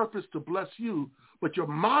your purpose to bless you, but you're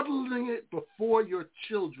modeling it before your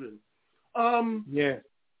children.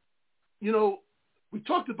 We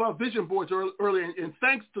talked about vision boards earlier, and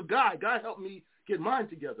thanks to Guy helped me get mine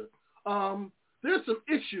together. There's some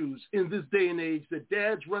issues in this day and age that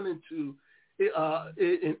dads run into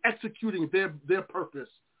in executing their purpose,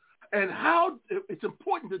 and how it's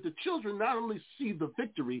important that the children not only see the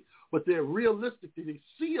victory, but they're realistic. That they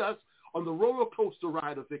see us on the roller coaster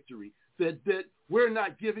ride of victory, that we're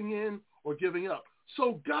not giving in or giving up.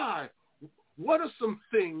 So, Guy, what are some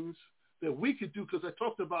things that we could do? Because I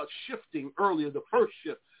talked about shifting earlier, the first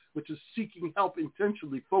shift, which is seeking help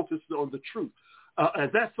intentionally, focused on the truth.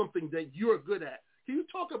 And that's something that you're good at. Can you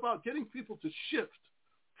talk about getting people to shift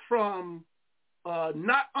from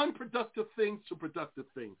not unproductive things to productive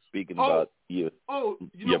things? Speaking about you. Oh,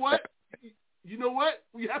 you know what? You know what?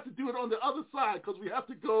 We have to do it on the other side because we have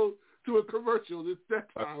to go to a commercial. It's that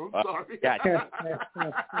time. I'm sorry.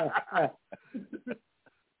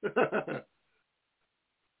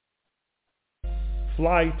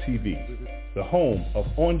 Fly TV, the home of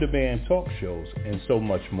on-demand talk shows and so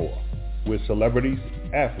much more, where celebrities,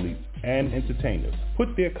 athletes, and entertainers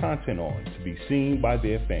put their content on to be seen by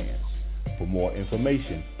their fans. For more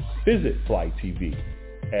information, visit Fly TV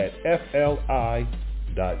at fli.tv.com.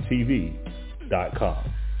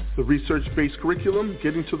 The research-based curriculum,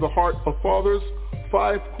 Getting to the Heart of Fathers,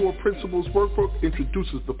 5 Core Principles workbook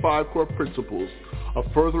introduces the 5 core principles of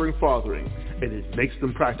furthering fathering, and it makes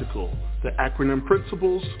them practical. The acronym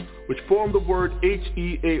principles, which form the word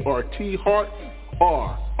HEART, heart,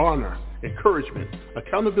 are honor, encouragement,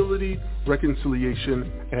 accountability,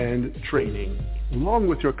 reconciliation, and training. Along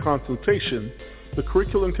with your consultation, the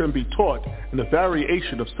curriculum can be taught in a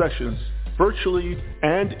variation of sessions, virtually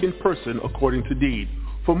and in person according to need.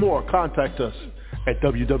 For more, contact us at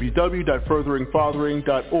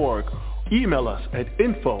www.furtheringfathering.org. Email us at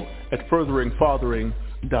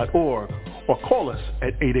info@furtheringfathering.org or call us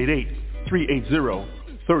at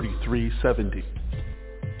 888-380-3370.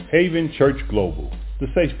 Haven Church Global, the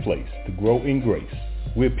safe place to grow in grace,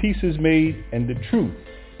 where peace is made and the truth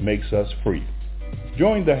makes us free.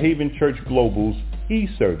 Join the Haven Church Global's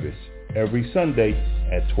e-service every Sunday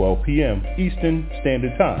at 12 p.m. Eastern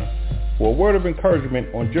Standard Time. For a word of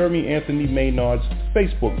encouragement on Jeremy Anthony Maynard's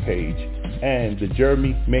Facebook page and the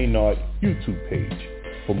Jeremy Maynard YouTube page.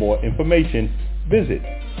 For more information, visit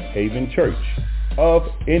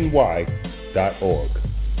havenchurchofny.org.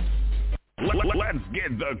 Let's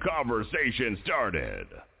get the conversation started.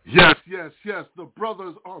 Yes. The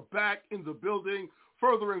brothers are back in the building.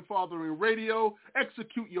 Furthering Fathering Radio.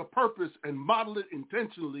 Execute your purpose and model it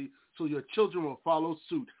intentionally so your children will follow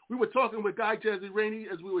suit. We were talking with Guy Jazzy Rainey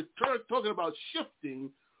as we were talking about shifting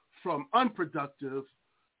from unproductive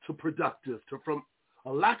to productive, from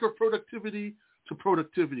a lack of productivity to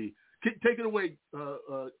productivity. Take it away,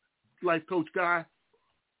 Life Coach Guy.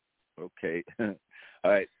 Okay. All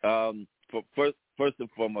right. First and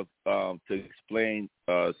foremost, to explain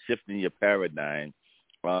shifting your paradigm,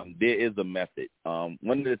 there is a method.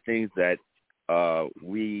 One of the things that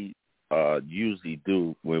we usually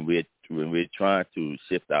do when we're trying to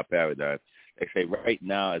shift our paradigm, they say right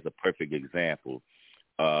now is a perfect example.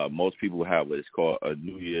 Most people have what is called a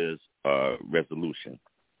New Year's resolution,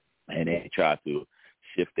 and they try to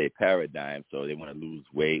shift their paradigm. So they want to lose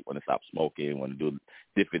weight, want to stop smoking, want to do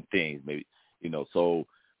different things. Maybe So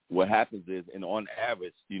what happens is, and on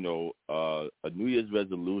average, a New Year's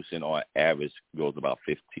resolution on average goes about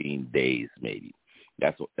 15 days, maybe.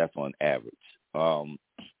 That's on average. When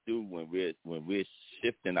we're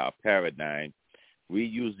shifting our paradigm, we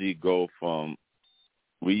usually go from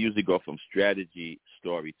strategy,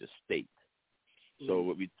 story to state. So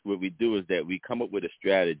what we do is that we come up with a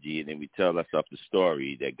strategy, and then we tell ourselves the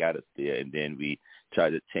story that got us there, and then we try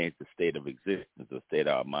to change the state of existence, the state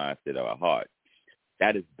of our mind, state of our heart.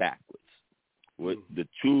 That is backwards. With the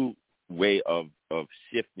true way of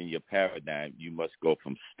shifting your paradigm, you must go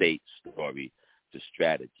from state, story to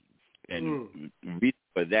strategy. And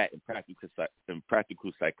for that, in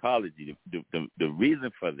practical psychology, the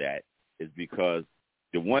reason for that is because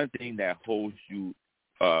the one thing that holds you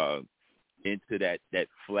into that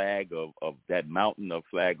flag of that mountain of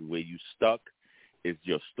flag where you stuck is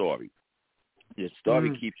your story. Your story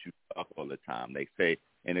keeps you stuck all the time. They say,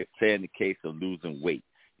 and it's say in the case of losing weight,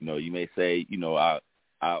 you may say,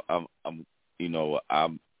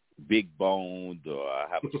 I'm big boned, or I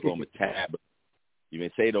have a slow metabolism. You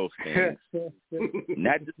may say those things.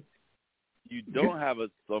 Not just, you don't have a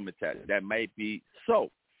slow metabolism. That might be so,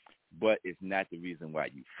 but it's not the reason why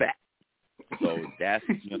you fat. So that's,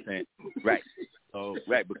 you know what I'm saying? Right. So,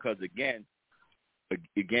 right, because again,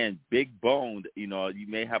 big boned, you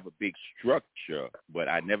may have a big structure, but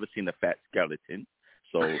I never seen a fat skeleton.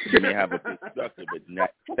 So you may have a big structure, but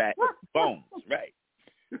not fat bones, right?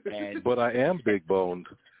 But I am big boned.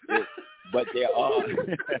 But there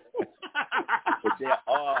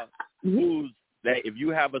are foods that, if you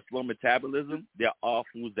have a slow metabolism, there are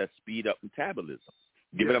foods that speed up metabolism.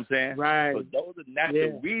 You get what I'm saying? Right. So those are not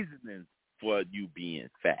the reasons for you being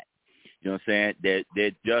fat. You know what I'm saying?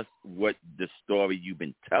 They're just what the story you've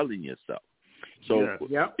been telling yourself. So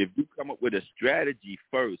if you come up with a strategy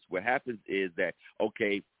first, what happens is that,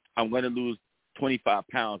 okay, I'm going to lose 25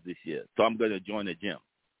 pounds this year, so I'm going to join the gym.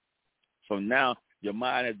 So now your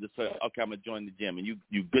mind has decided, okay, I'm going to join the gym, and you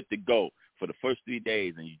good to go for the first 3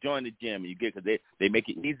 days, and you join the gym, and you get, because they make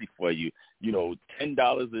it easy for you,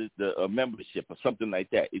 $10 is a membership or something like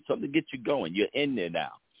that. It's something to get you going. You're in there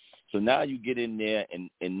now. So now you get in there, and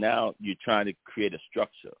now you're trying to create a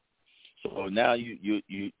structure. So now you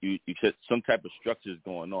said some type of structure is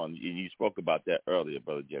going on. You spoke about that earlier,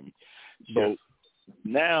 Brother Jimmy. So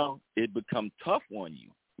now it becomes tough on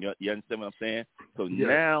you. You understand what I'm saying? So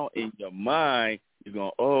now in your mind, you're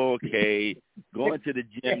going, okay, going to the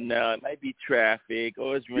gym now. It might be traffic.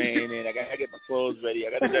 Oh, it's raining. I got to get my clothes ready.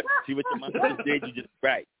 I got to see what your mom just did. You just,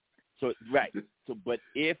 right. So, but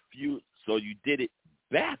if you did it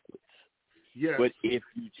backwards. Yes. But if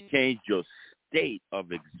you change your state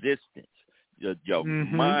of existence, your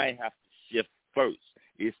mind has to shift first.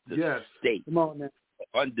 It's the state. Come on, man.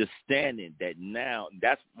 Understanding that now,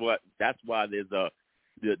 that's why there's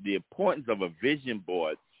the importance of a vision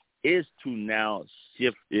board is to now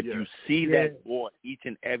shift. If you see that board each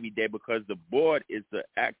and every day, because the board is to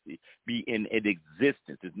actually be in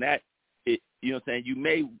existence. It's not, you know what I'm saying? You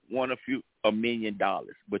may want $1 million,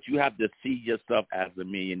 but you have to see yourself as a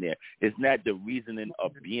millionaire. It's not the reasoning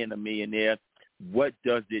of being a millionaire. What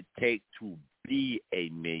does it take to be a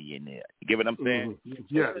millionaire? You get what I'm saying?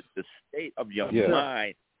 Yes. So the state of your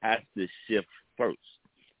mind has to shift first.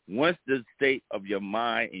 Once the state of your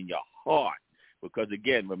mind and your heart, because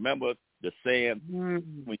again, remember the saying,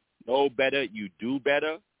 when you know better, you do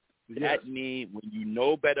better. That means when you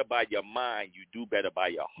know better by your mind, you do better by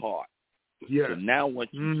your heart. Yes. So now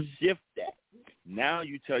once you shift that, now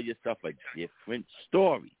you tell yourself a different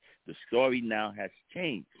story. The story now has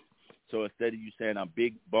changed. So instead of you saying I'm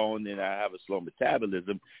big boned and I have a slow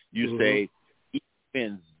metabolism, you say,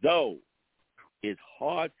 even though it's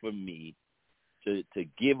hard for me to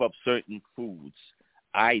give up certain foods,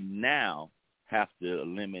 I now have to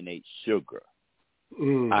eliminate sugar.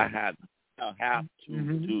 I have to.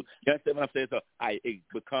 You understand what I'm saying? So it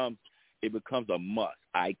becomes a must.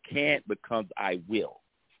 I can't becomes I will.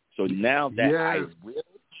 So now that I will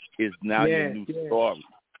is now your new story.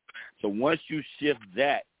 So once you shift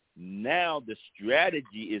that, now the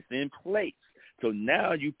strategy is in place. So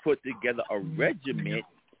now you put together a regiment,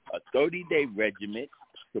 a 30-day regiment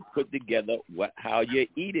to put together how you're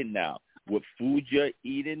eating now, what food you're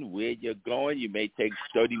eating, where you're going. You may take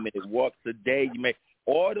 30-minute walks a day.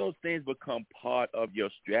 All those things become part of your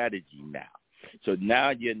strategy now. So now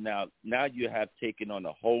you have taken on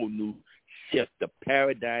a whole new shift. The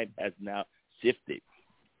paradigm has now shifted.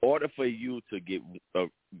 In order for you to get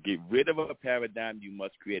rid of a paradigm, you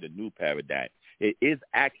must create a new paradigm. It is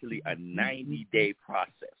actually a 90-day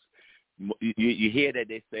process. You hear that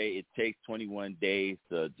they say it takes 21 days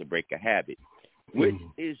to break a habit, which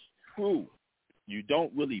is true. You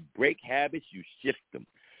don't really break habits, you shift them.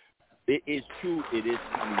 It is true, it is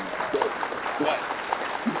true. But what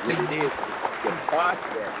it is the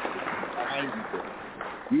process is 90 days.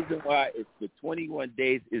 The reason why it's the 21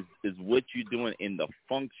 days is what you're doing in the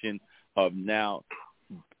function of now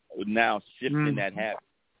shifting that habit.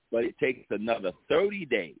 But it takes another 30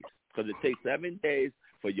 days because it takes 7 days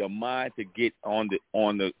for your mind to get on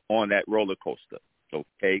that roller coaster.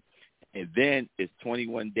 Okay, and then it's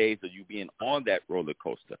 21 days of you being on that roller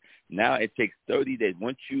coaster. Now it takes 30 days.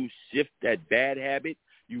 Once you shift that bad habit,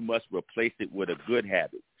 you must replace it with a good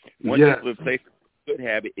habit. Once you replace it with a good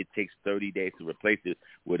habit, it takes 30 days to replace it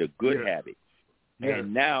with a good habit.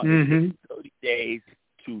 And now it takes 30 days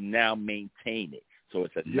to now maintain it. So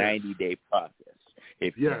it's a 90-day process.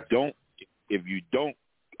 If you don't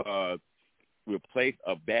replace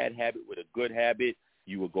a bad habit with a good habit,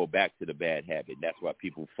 you will go back to the bad habit. That's why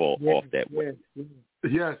people fall off that way.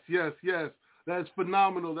 Yes. That's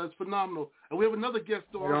phenomenal. And we have another guest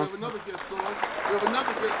on. We have another guest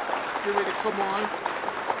getting ready to come on.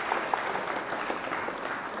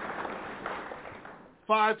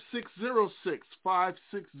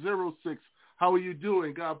 5606. How are you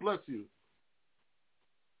doing? God bless you.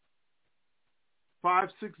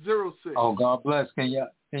 5606. Oh, God bless. Can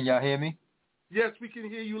y'all hear me? Yes, we can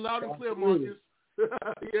hear you loud and clear, Marcus.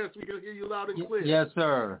 Yes, we can hear you loud and clear. Yes,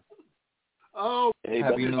 sir. Oh,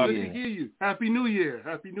 Happy New Year. To hear you. Happy New Year.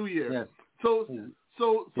 Yes. So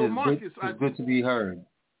Marcus, it's good to be heard.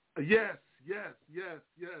 Yes.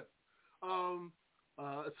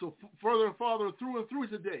 So further and farther through and through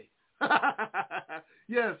today.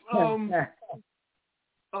 Yes.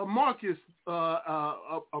 Marcus,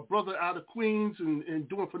 a brother out of Queens and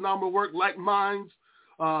doing phenomenal work, like minds,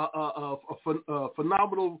 a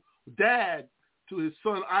phenomenal dad to his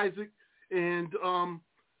son Isaac, and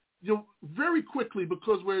very quickly,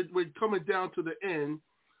 because we're coming down to the end,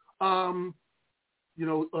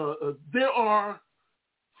 there are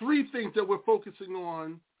 3 things that we're focusing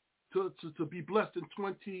on to be blessed in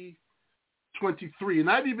 2023, and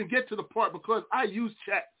I didn't even get to the part because I use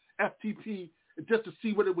Chat FTP just to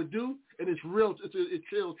see what it would do, and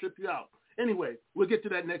it'll trip you out. Anyway, we'll get to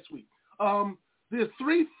that next week. There's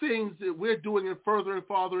 3 things that we're doing in Further and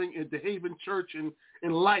Fathering in the Haven Church and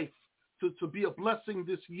in life to be a blessing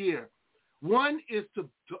this year. One is to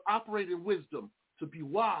operate in wisdom, to be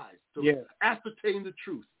wise, to ascertain the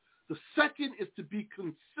truth. The second is to be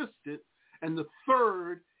consistent, and the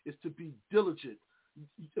third is to be diligent.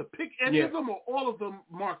 Pick any of them or all of them,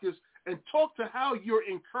 Marcus, and talk to how you're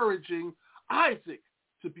encouraging Isaac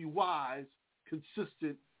to be wise,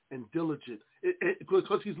 consistent, and diligent.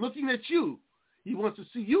 Because he's looking at you. He wants to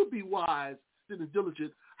see you be wise and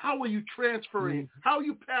diligent. How are you transferring? How are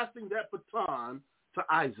you passing that baton to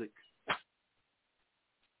Isaac?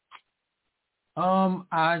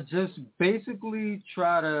 I just basically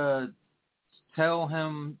try to tell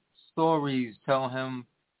him stories, tell him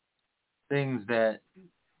things that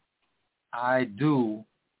I do,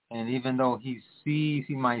 and even though he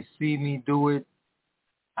might see me do it,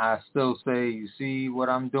 I still say, you see what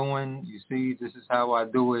I'm doing? You see, this is how I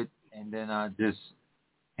do it, and then I just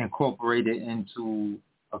incorporate it into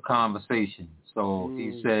a conversation. So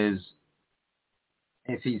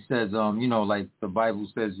if he says, like the Bible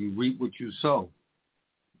says, you reap what you sow.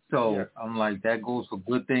 So I'm like, that goes for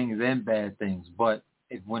good things and bad things. But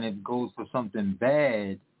when it goes for something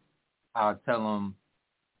bad, I'll tell him,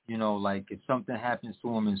 like if something happens to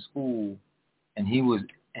him in school and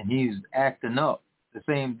he's acting up. The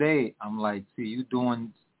same day, I'm like, see, you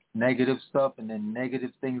doing negative stuff, and then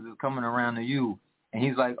negative things is coming around to you. And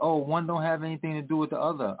he's like, oh, one don't have anything to do with the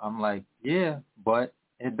other. I'm like, yeah, but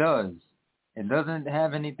it does. It doesn't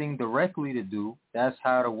have anything directly to do. That's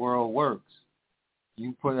how the world works.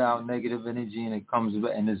 You put out negative energy and it comes,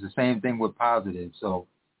 and it's the same thing with positive. So,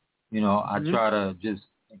 I try to just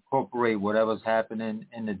incorporate whatever's happening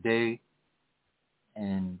in the day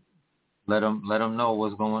and let them know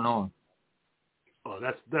what's going on. Oh,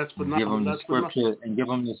 that's phenomenal. Give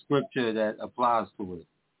them the scripture that applies to it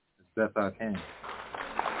as best I can.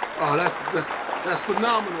 Oh, that's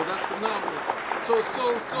phenomenal. That's phenomenal. So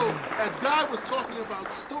as Guy was talking about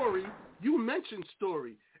story, you mentioned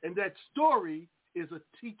story, and that story is a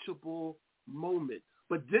teachable moment.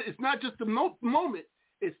 But it's not just a moment;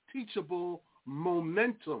 it's teachable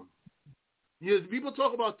momentum. Yes, people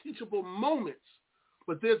talk about teachable moments,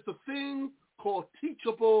 but there's the thing called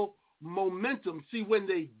teachable momentum. See, when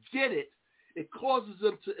they get it, it causes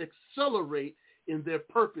them to accelerate in their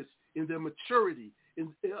purpose, in their maturity,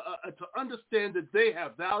 to understand that they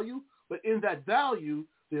have value, but in that value,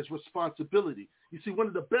 there's responsibility. You see, one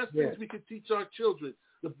of the best things we can teach our children,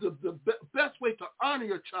 the best way to honor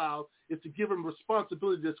your child is to give them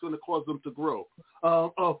responsibility that's going to cause them to grow.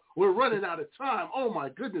 We're running out of time. Oh, my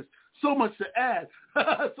goodness. So much to add,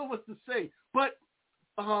 so much to say. But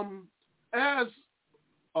as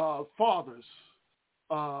fathers,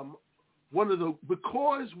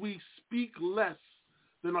 because we speak less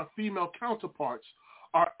than our female counterparts,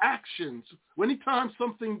 our actions, anytime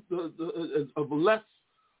something of less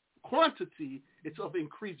quantity, it's of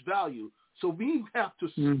increased value. So we have to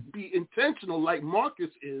be intentional, like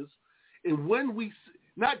Marcus is, and when we,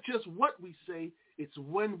 not just what we say, it's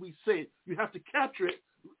when we say it. You have to capture it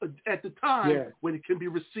at the time when it can be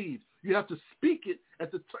received. You have to speak it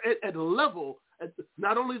at a level,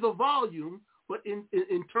 not only the volume, but in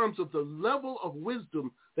terms of the level of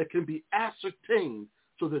wisdom that can be ascertained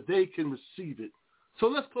so that they can receive it. So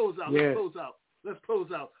let's close out. Let's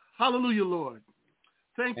close out. Hallelujah, Lord.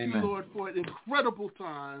 Thank you, Lord, for an incredible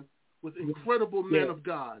time with incredible men of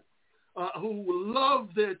God who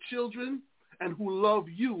love their children and who love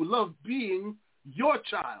you, love being your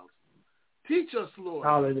child. Teach us,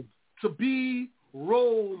 Lord, to be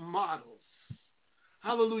role models.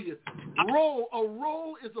 Hallelujah. A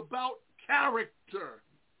role is about character,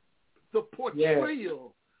 the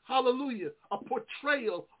portrayal. Hallelujah. A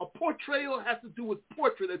portrayal has to do with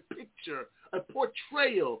portrait, a picture, a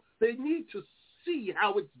portrayal. They need to see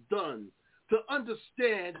how it's done to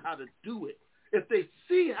understand how to do it. If they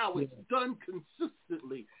see how it's done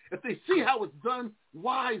consistently, if they see how it's done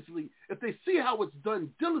wisely, if they see how it's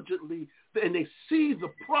done diligently, and they see the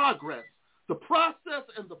progress, the process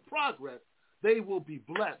and the progress, they will be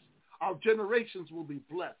blessed. Our generations will be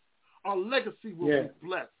blessed. Our legacy will be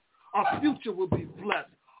blessed. Our future will be blessed.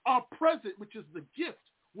 Our present, which is the gift,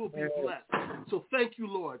 will be blessed. So thank you,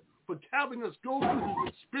 Lord, for having us go through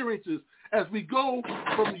these experiences as we go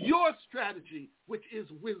from your strategy, which is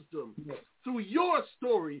wisdom, through your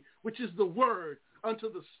story, which is the word, unto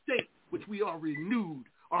the state which we are renewed.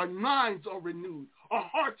 Our minds are renewed. Our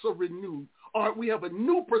hearts are renewed. We have a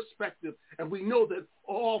new perspective, and we know that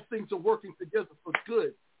all things are working together for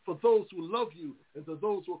good for those who love you and for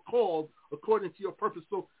those who are called according to your purpose.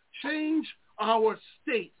 So change our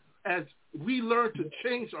state as we learn to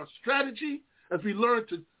change our strategy, as we learn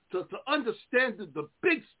to understand the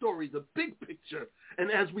big story, the big picture,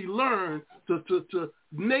 and as we learn to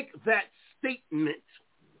make that statement,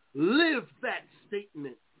 live that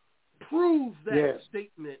statement, prove that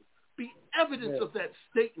statement, be evidence of that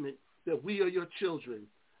statement that we are your children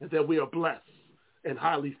and that we are blessed and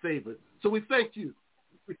highly favored. So we thank you.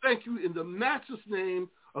 We thank you in the matchless name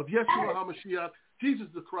of Yeshua HaMashiach, Jesus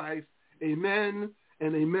the Christ. Amen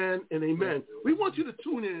and amen and amen. We want you to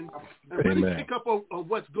tune in and really pick up on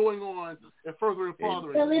what's going on at Furthering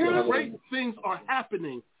Fathering. Great things are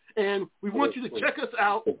happening. And we want you to check us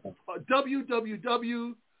out at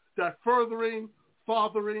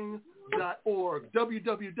www.furtheringfathering.org,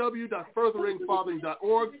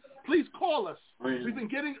 www.furtheringfathering.org. Please call us. We've been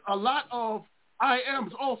getting a lot of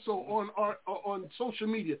IMs also on social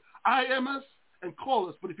media. IM us and call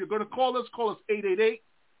us. But if you're going to call us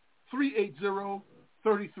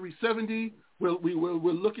 888-380-3370. We're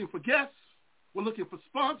looking for guests. We're looking for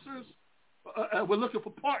sponsors. We're looking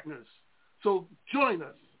for partners. So join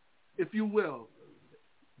us, if you will.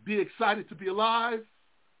 Be excited to be alive.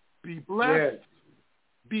 Be blessed.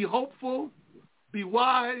 Be hopeful. Be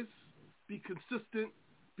wise. Be consistent.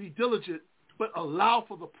 Be diligent. But allow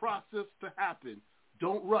for the process to happen.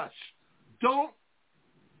 Don't rush. Don't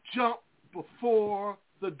jump before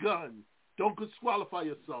the gun. Don't disqualify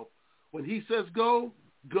yourself. When he says go,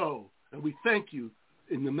 go. And we thank you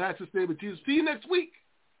in the Master's name of Jesus. See you next week.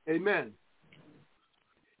 Amen.